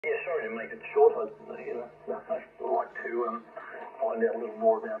sorry to make it short. I'd like to find out a little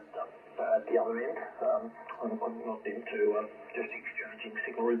more about at the other end. I'm not into just exchanging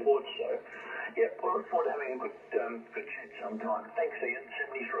signal reports. So, yeah, I look forward to having a good chat sometime. Thanks, Ian.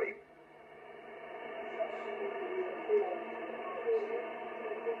 73.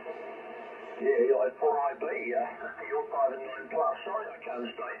 Yeah, I4IB. You're 5 and 9 plus. Sorry, I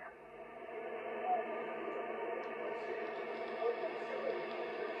can't stay.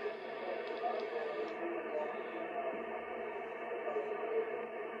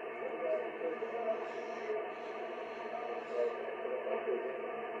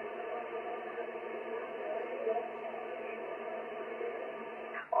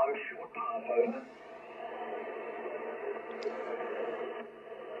 I'm short path over.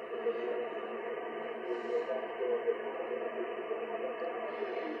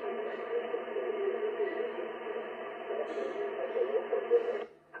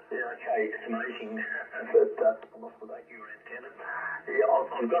 Yeah, okay, it's amazing that I lost the back of your antenna. Yeah,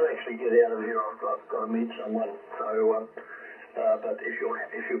 I've got to actually get out of here. I've got to meet someone. So, but if your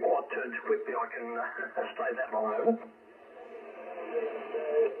quad turns quickly, I can stay that long over.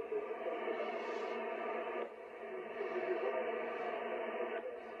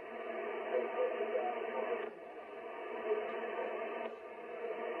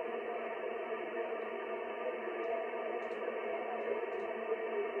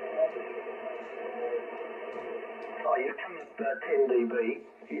 Oh, you've come up 10 dB.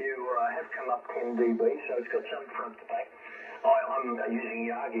 You have come up 10 dB, so it's got some front to back. I'm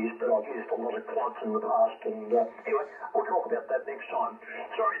using Yagis, but I've used a lot of quads in the past, and anyway, we'll talk about that next time.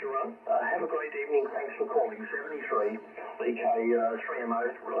 Sorry to run. Have a great evening. Thanks for calling. 73, BK 3MO,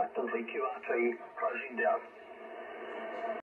 reluctantly QRT, closing down.